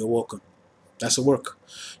 hello, you're welcome. That's a work.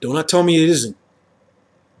 Do not tell me it isn't.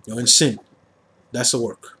 You're in sin. That's a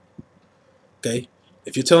work. Okay?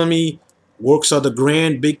 If you're telling me works are the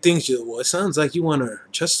grand big things, well, it sounds like you want to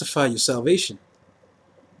justify your salvation.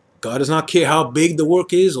 God does not care how big the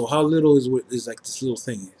work is or how little is like this little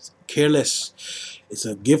thing. It's careless. It's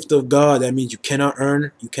a gift of God. That means you cannot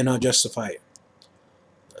earn, you cannot justify it.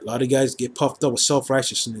 A lot of guys get puffed up with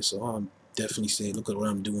self-righteousness. So I'm definitely saying, look at what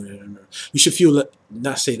I'm doing. You should feel,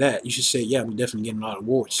 not say that. You should say, yeah, I'm definitely getting a lot of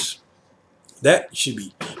awards. That should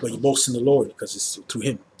be. But you boast in the Lord because it's through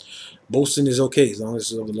Him. Boasting is okay as long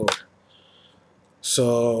as it's of the Lord.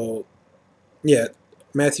 So, yeah,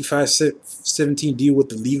 Matthew 5:17 deal with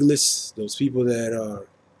the legalists, those people that are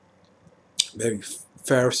very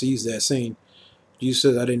Pharisees that are saying, Jesus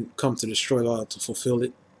says, I didn't come to destroy the law, to fulfill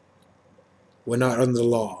it. We're not under the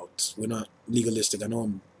law. We're not legalistic. I know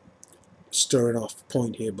I'm stirring off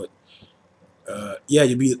point here, but yeah,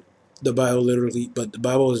 you be the Bible literally, but the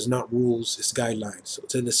Bible is not rules, it's guidelines. So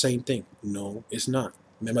it's the same thing. No, it's not.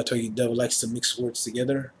 Remember I told you the devil likes to mix words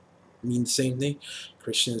together, mean the same thing.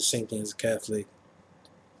 Christian is the same thing as a Catholic.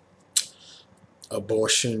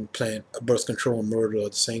 Abortion, birth control, and murder are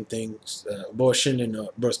the same things. Abortion and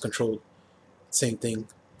birth control, same thing.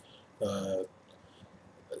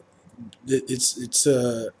 It's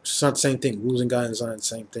not the same thing. Rules and guidelines aren't the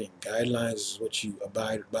same thing. Guidelines is what you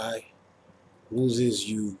abide by. Rules is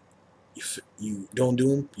you don't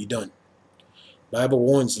do them, you done. Bible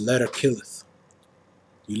warns, the letter killeth.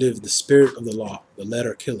 You live the spirit of the law. The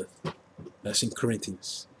letter killeth. That's in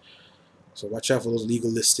Corinthians. So watch out for those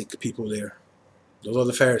legalistic people there. Those are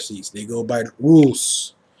the Pharisees. They go by the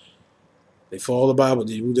rules. They follow the Bible.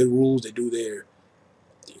 They do their rules. They do their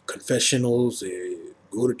confessionals. They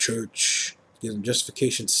go to church. Gives them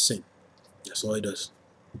justification to sin. That's all it does.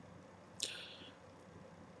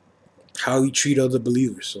 How you treat other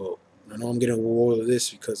believers. So I know I'm getting a reward of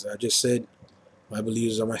this because I just said my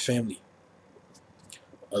believers are my family.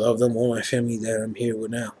 I love them, all my family that I'm here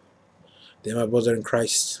with now. They're my brother in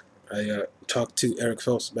Christ. I talk to Eric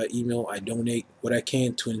Phelps by email. I donate what I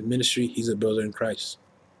can to his ministry. He's a brother in Christ.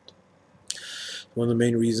 One of the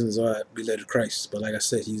main reasons I be led to Christ. But like I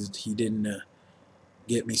said, he didn't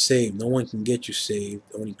get me saved. No one can get you saved.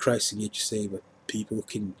 Only Christ can get you saved. But people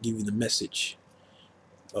can give you the message.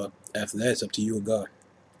 After that, it's up to you and God.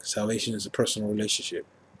 Salvation is a personal relationship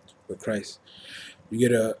with Christ.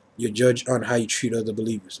 You're judged on how you treat other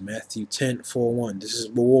believers. Matthew 10:4-1. This is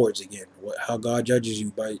rewards again. How God judges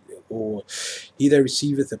you by, or he that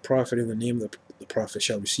receiveth a prophet in the name of the prophet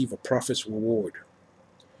shall receive a prophet's reward.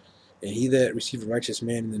 And he that receiveth a righteous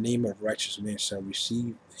man in the name of a righteous man shall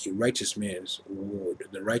receive a righteous man's reward.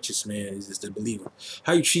 The righteous man is the believer.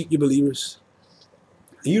 How you treat your believers?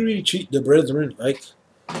 Do you really treat the brethren like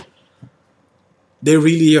they're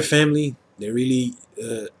really your family? They're really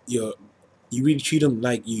you really treat them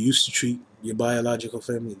like you used to treat your biological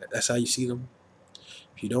family. That's how you see them.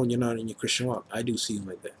 If you don't, you're not in your Christian walk. I do see them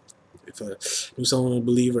like that. If I do someone a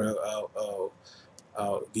believer,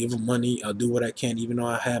 I'll give them money. I'll do what I can, even though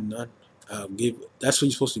I have none. I'll give. That's what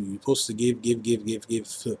you're supposed to do. You're supposed to give.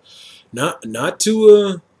 Not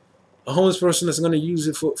to a homeless person that's going to use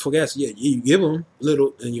it for gas. Yeah, you give them a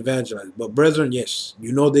little and you evangelize. But brethren, yes,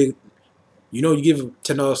 you give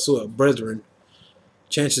 $10 to a brethren.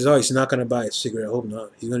 Chances are he's not going to buy a cigarette. I hope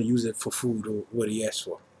not. He's going to use it for food or what he asked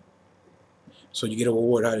for. So you get a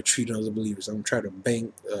reward how to treat other believers. I'm going to try to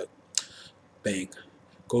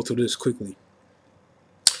go through this quickly.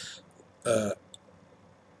 How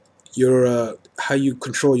you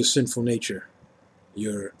control your sinful nature.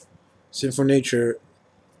 Your sinful nature,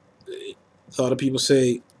 a lot of people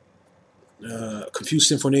say, confuse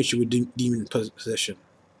sinful nature with demon possession.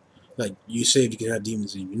 Like, you saved, you can have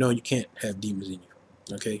demons in you. No, you can't have demons in you.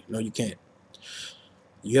 Okay? No, you can't.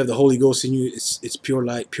 You have the Holy Ghost in you. It's pure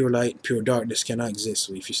light. Pure darkness cannot exist.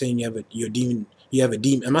 So if you're saying you're demon You have a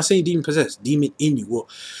demon. I'm not saying demon possessed. Demon in you.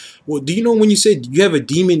 Well, do you know when you say you have a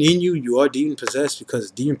demon in you, you are demon possessed?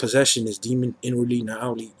 Because demon possession is demon inwardly, not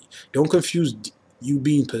outwardly. Don't confuse you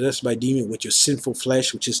being possessed by demon with your sinful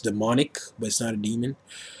flesh, which is demonic, but it's not a demon.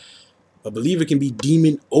 A believer can be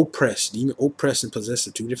demon oppressed. Demon oppressed and possessed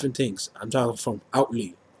are two different things. I'm talking from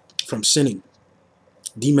outwardly, from sinning,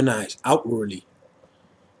 demonized outwardly.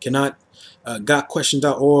 Cannot.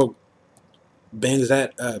 GotQuestions.org bangs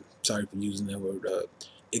that. Sorry for using that word.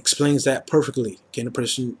 Explains that perfectly. Can a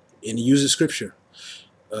person, and he uses scripture.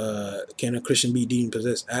 Can a Christian be demon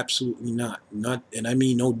possessed? Absolutely not. Not, and I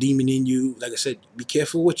mean no demon in you. Like I said, be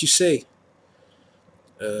careful what you say.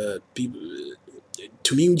 People,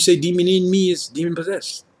 to me, when you say demon in me, is demon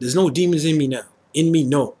possessed. There's no demons in me now. In me,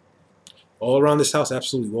 no. All around this house,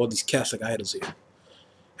 absolutely. All these Catholic idols here.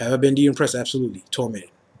 Have I been demon oppressed? Absolutely. Torment.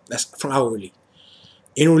 That's from outwardly.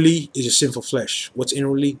 Inwardly is your sinful flesh. What's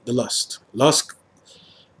inwardly? The lust. Lust.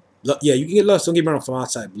 Yeah, you can get lust. Don't get me wrong from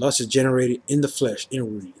outside. Lust is generated in the flesh,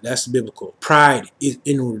 inwardly. That's biblical. Pride is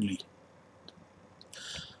inwardly.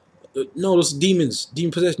 No, those demons,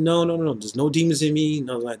 demon possessed. No. There's no demons in me.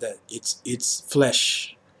 Nothing like that. It's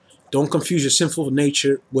flesh. Don't confuse your sinful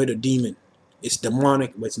nature with a demon. It's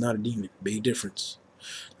demonic, but it's not a demon. Big difference.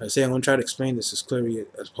 Like I say, I'm going to try to explain this as clearly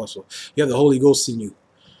as possible. You have the Holy Ghost in you.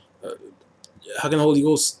 How can the Holy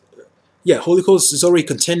Ghost... Yeah, Holy Ghost is already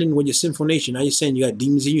contending with your sinful nature. Now you're saying you got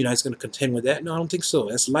demons in you. Now it's going to contend with that? No, I don't think so.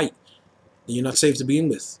 That's light. And you're not saved to begin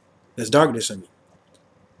with. That's darkness, I mean.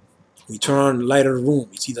 When you turn on the light of the room,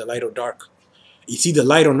 it's either light or dark. It's either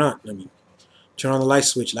light or not, I mean. Turn on the light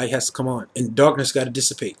switch. Light has to come on. And darkness got to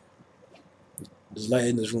dissipate. There's light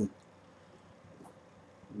in this room.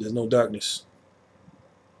 There's no darkness.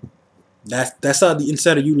 That's how the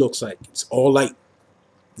inside of you looks like. It's all light.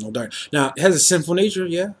 No dark. Now, it has a sinful nature,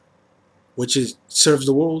 yeah. Which is serves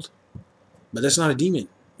the world. But that's not a demon.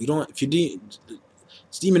 You don't, if you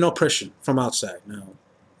it's demon oppression from outside. Now,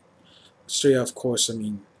 straight off course, I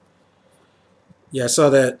mean, yeah, I saw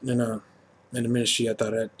that in the ministry. I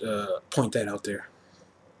thought I'd point that out there.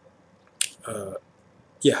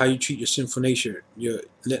 Yeah, how you treat your sinful nature.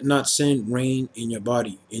 Let not sin reign in your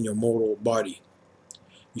body, in your mortal body.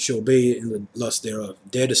 You shall obey it in the lust thereof.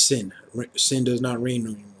 Dead to sin. Sin does not reign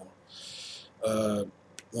anymore.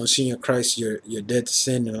 Once you're in Christ, you're dead to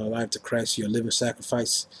sin and alive to Christ. You're a living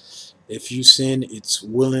sacrifice. If you sin, it's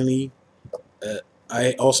willingly.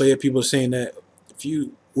 I also hear people saying that if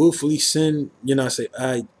you willfully sin, you're not saved.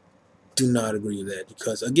 I do not agree with that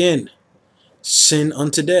because, again, sin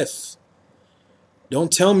unto death. Don't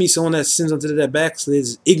tell me someone that sins unto that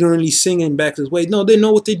backslides ignorantly singing back his way. No, they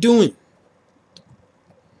know what they're doing.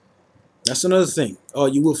 That's another thing. Oh,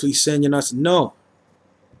 you willfully sin, you're not. No.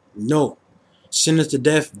 No. Sin unto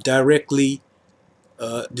death directly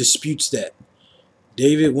disputes that.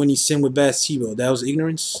 David, when he sinned with Bathsheba, that was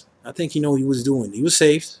ignorance. I think he knew what he was doing. He was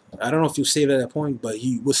saved. I don't know if he was saved at that point, but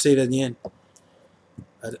he was saved at the end.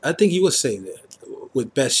 I think he was saved there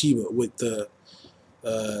with Bathsheba. With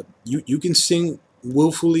you can sin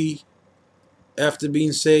willfully after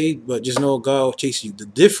being saved, but just know God will chase you. The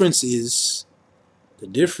difference is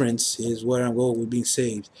where I'm going with being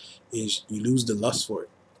saved is you lose the lust for it.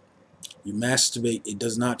 You masturbate, it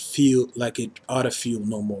does not feel like it ought to feel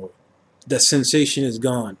no more. That sensation is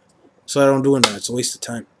gone. So I don't do it now. It's a waste of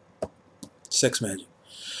time. Sex magic.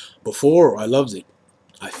 Before, I loved it.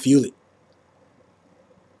 I feel it.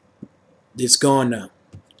 It's gone now.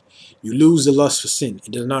 You lose the lust for sin.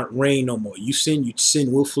 It does not reign no more. You sin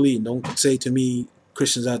willfully, and don't say to me,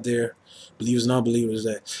 Christians out there, believers and non-believers,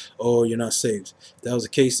 that, oh, you're not saved. If that was the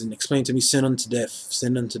case, then explain to me sin unto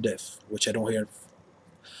death, which I don't hear.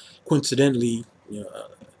 Coincidentally,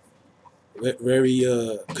 very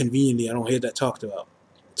conveniently, I don't hear that talked about.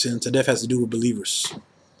 Sin unto death has to do with believers.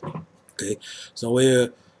 Okay, so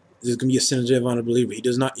where there's gonna be a sin unto death on a believer. He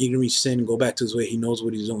does not ignorantly sin and go back to his way. He knows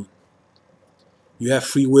what he's doing. You have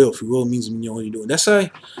free will. Free will means you know what you're doing. That's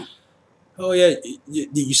why. Oh yeah,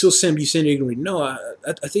 you still sin, but you sin ignorantly. No,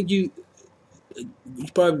 I think you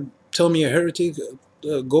probably tell me a heretic.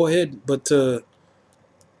 Go ahead, but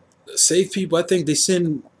saved people, I think they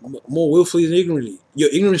sin more willfully than ignorantly. Your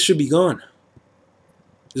ignorance should be gone.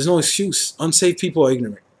 There's no excuse. Unsaved people are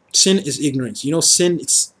ignorant. Sin is ignorance. You know, sin,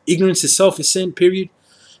 it's ignorance itself is sin, period.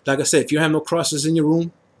 Like I said, if you have no crosses in your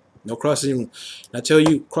room, no crosses in your room. And I tell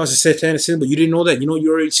you, cross is satanic sin, but you didn't know that. You know you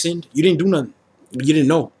already sinned. You didn't do nothing, but you didn't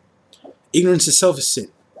know. Ignorance itself is sin.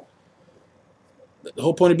 The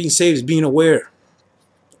whole point of being saved is being aware.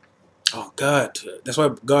 Oh God, that's why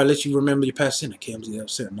God lets you remember your past sin. I can't believe I'm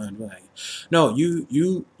saying no.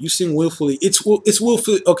 You sin willfully. It's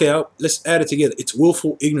willfully. Okay, let's add it together. It's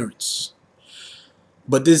willful ignorance.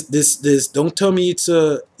 But this don't tell me it's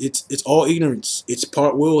all ignorance. It's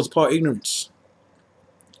part will, it's part ignorance.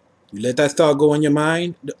 You let that thought go in your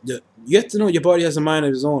mind. You have to know your body has a mind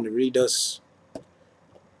of its own. It really does.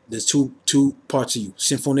 There's two parts of you: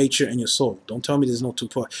 sinful nature and your soul. Don't tell me there's no two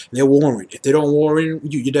parts. They're warring. If they don't warring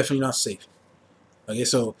you, you're definitely not safe. Okay,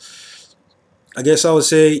 so I guess I would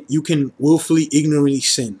say you can willfully, ignorantly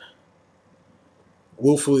sin.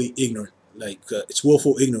 Willfully ignorant, like it's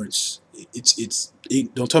willful ignorance.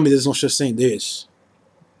 Don't tell me there's no such thing. There is.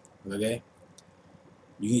 Okay.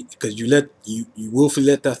 Because you willfully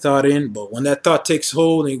let that thought in, but when that thought takes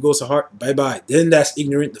hold and it goes to heart, bye bye. Then that's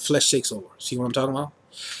ignorant. The flesh takes over. See what I'm talking about?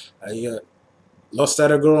 I lost that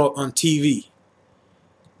girl on TV.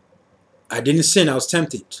 I didn't sin. I was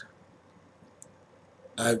tempted.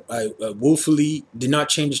 I willfully did not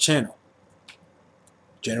change the channel.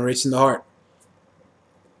 Generates in the heart.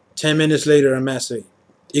 10 minutes later, I'm masturbating.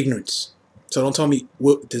 Ignorance. So don't tell me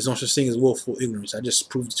there's no such thing as willful ignorance. I just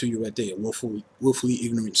proved it to you right there. Willfully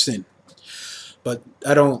ignorant sin. But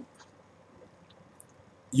I don't.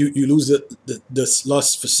 You lose the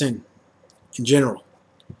lust for sin in general.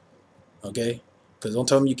 Okay? Because don't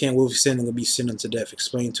tell me you can't willfully sin and it'll be sin unto death.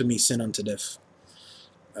 Explain to me sin unto death.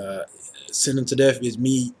 Sin unto death is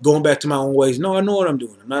me going back to my own ways. No, I know what I'm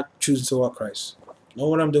doing. I'm not choosing to walk Christ. I know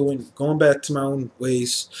what I'm doing. Going back to my own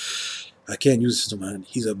ways. I can't use this to man.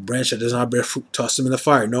 He's a branch that does not bear fruit. Toss him in the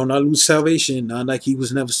fire. No, not lose salvation. Not like he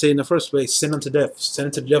was never saved in the first place. Sin unto death. Send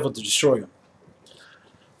it to the devil to destroy him.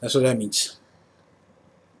 That's what that means.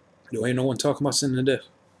 There ain't no one talking about sin and death.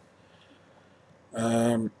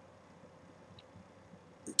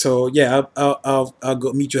 So yeah, I'll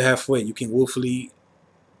go meet you halfway. You can willfully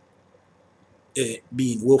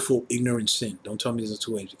be in willful ignorant sin. Don't tell me there's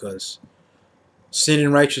two ways, because sin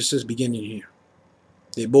and righteousness begin in here.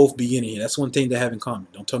 They both begin in here. That's one thing they have in common.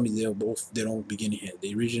 Don't tell me they don't begin in here.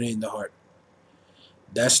 They originate in the heart.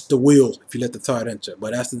 That's the will, if you let the thought enter.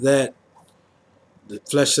 But after that, the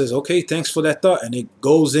flesh says, okay, thanks for that thought. And it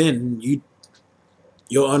goes in,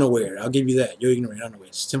 you're unaware. I'll give you that. You're ignorant, unaware.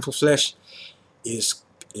 Sinful flesh is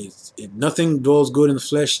nothing dwells good in the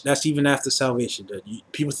flesh. That's even after salvation.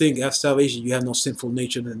 People think after salvation you have no sinful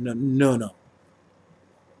nature. No.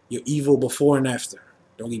 You're evil before and after.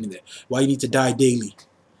 Don't give me that. Why you need to die daily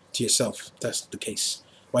to yourself? If that's the case.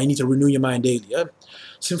 Why you need to renew your mind daily?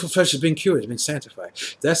 Sinful flesh has been cured. It's been sanctified.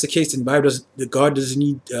 If that's the case, then the Bible doesn't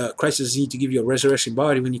need Christ doesn't need to give you a resurrection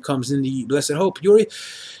body when he comes in the blessed hope.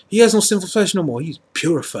 He has no sinful flesh no more. He's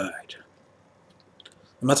purified.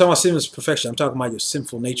 I'm not talking about sinless perfection. I'm talking about your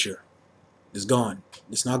sinful nature. It's gone.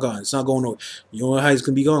 It's not gone. It's not going over. You know how it's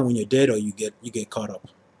gonna be gone when you're dead, or you get caught up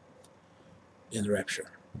in the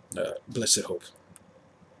rapture. Blessed hope.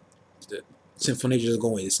 The sinful nature is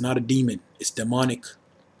going. It's not a demon. It's demonic,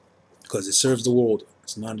 because it serves the world.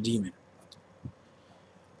 It's not a demon.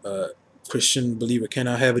 Christian believer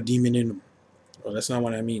cannot have a demon in them. Well, that's not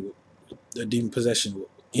what I mean. A demon possession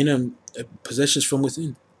in them. Possessions from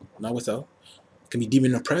within, not without. It can be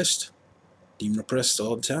demon oppressed. Demon oppressed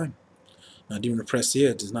all the time. Now, demon oppressed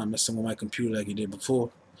here does not mess with my computer like it did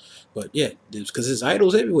before. But yeah, because there's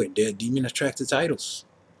idols everywhere. They're demon attracted to idols.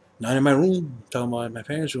 Not in my room. I'm talking about my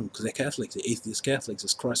parents' room, because they're Catholics. They're atheist Catholics.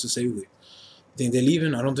 There's crosses everywhere. Think they're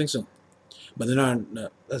leaving? I don't think so. But they're not.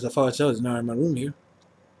 As the Father tells, they're not in my room here.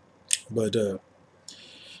 But yeah,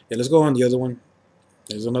 let's go on the other one.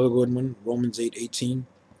 There's another good one. Romans 8:18.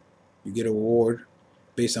 You get a reward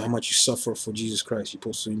based on how much you suffer for Jesus Christ. You're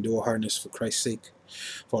supposed to endure hardness for Christ's sake.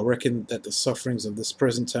 For I reckon that the sufferings of this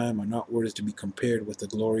present time are not worthy to be compared with the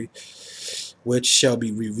glory which shall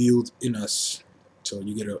be revealed in us. So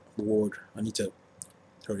you get a reward. I need to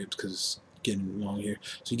hurry up because it's getting long here.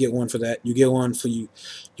 So you get one for that. You get one for you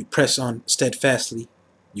press on steadfastly.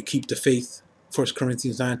 You keep the faith. 1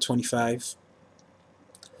 Corinthians 9:25.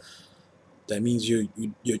 That means your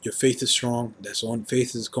faith is strong. That's on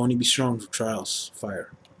faith is going to be strong through trials,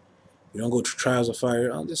 fire. You don't go through trials of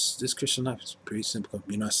fire. Oh, this Christian life is pretty simple.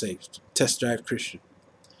 You're not saved. Test drive Christian.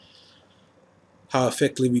 How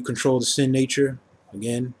effectively we control the sin nature.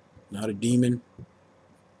 Again, not a demon.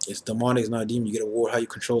 It's demonic. It's not a demon. You get a reward. How you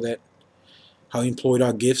control that. How we employed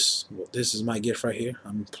our gifts. Well, this is my gift right here.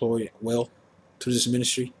 I'm employed well through this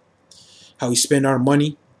ministry. How we spend our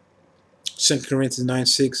money. 2 Corinthians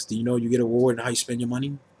 9:6. Do you know you get a reward in how you spend your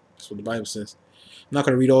money? That's what the Bible says. I'm not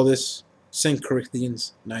going to read all this. 2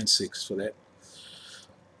 Corinthians 9:6 for that.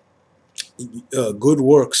 Good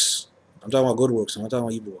works. I'm talking about good works. I'm not talking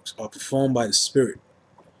about evil works. Are performed by the Spirit.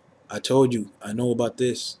 I told you. I know about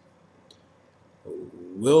this.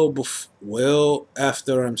 Well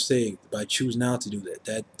after I'm saved, but I choose now to do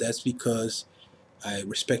that. That's because I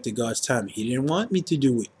respected God's time. He didn't want me to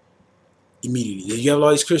do it immediately. You have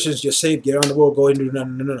all these Christians, you're saved, get around the world, go and do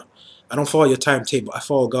no. I don't follow your timetable. I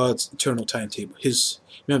follow God's eternal timetable.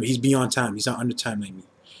 Remember, He's beyond time. He's not under time like me.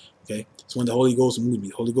 Okay? It's when the Holy Ghost moved me.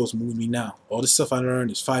 The Holy Ghost moved me now. All this stuff I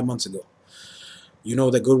learned is 5 months ago. You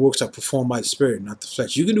know that good works are performed by the Spirit, not the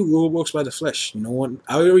flesh. You can do good works by the flesh. You know what?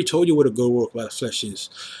 I already told you what a good work by the flesh is.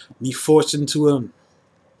 Me forcing to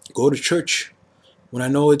go to church when I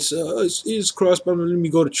know it's crossed, but let me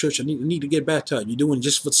go to church. I need to get baptized. You're doing it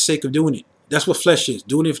just for the sake of doing it. That's what flesh is.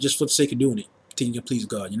 Doing it just for the sake of doing it. Thinking you please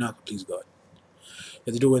God. You're not going to please God. You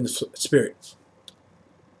have to do it in the Spirit.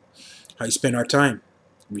 How you spend our time.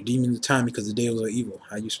 Redeeming the time because the days are evil.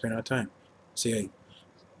 How you spend our time. Say, hey,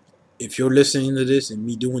 if you're listening to this and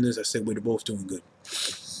me doing this, I say we're both doing good.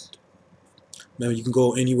 Remember, you can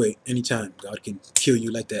go anyway, anytime. God can kill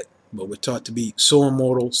you like that. But we're taught to be so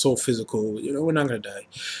immortal, so physical. You know, we're not going to die.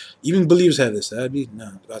 Even believers have this. God's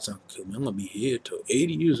not going to kill me. I'm going to be here till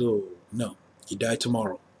 80 years old. No, you die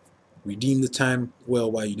tomorrow. Redeem the time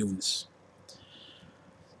well while you're doing this.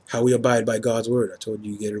 How we abide by God's word. I told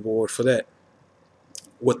you get a reward for that.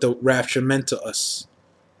 What the rapture meant to us.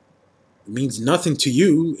 It means nothing to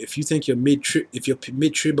you if you think you're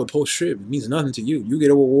mid-trib, or post-trib. It means nothing to you. You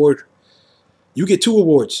get a reward. You get 2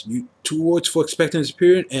 awards. 2 awards for expecting this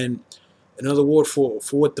period and another award for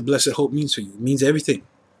what the blessed hope means for you. It means everything.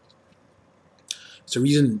 It's a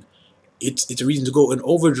reason. It's a reason to go in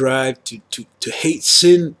overdrive to hate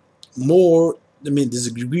sin more. I mean,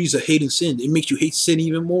 there's degrees of hating sin. It makes you hate sin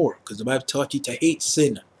even more because the Bible taught you to hate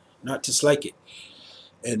sin, not dislike it.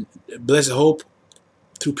 And blessed hope,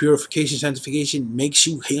 through purification, sanctification, makes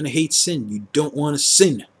you hate sin. You don't want to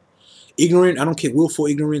sin. Ignorant, I don't care, willful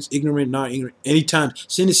ignorance, ignorant, not ignorant, anytime.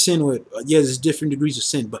 Sin is sin. There's different degrees of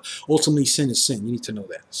sin, but ultimately sin is sin. You need to know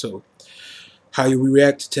that. So, how you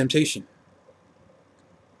react to temptation.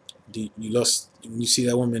 Do you lust, when you see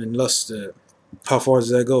that woman in lust, how far does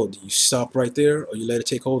that go? Do you stop right there, or you let it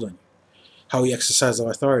take hold on you? How we exercise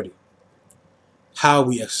our authority. How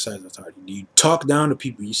we exercise authority. Do you talk down to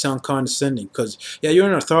people? You sound condescending because, yeah, you're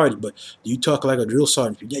in authority, but do you talk like a drill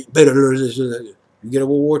sergeant? Yeah, you better learn this. You get a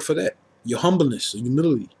reward for that. Your humbleness, your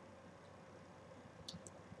humility.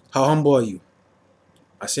 How humble are you?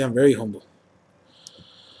 I say I'm very humble.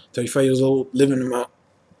 35 years old, living in my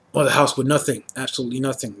mother's house with nothing. Absolutely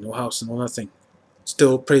nothing. No house, no nothing.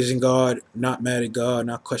 Still praising God, not mad at God,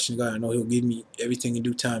 not questioning God. I know He'll give me everything in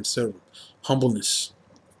due time to serve Him. Humbleness,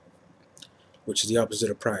 which is the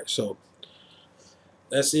opposite of pride. So,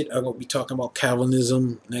 that's it. I'm going to be talking about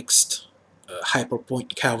Calvinism next.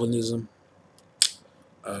 Hyperpoint Calvinism.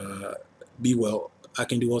 Be well. I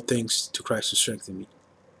can do all things to Christ who strengthens me.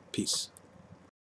 Peace.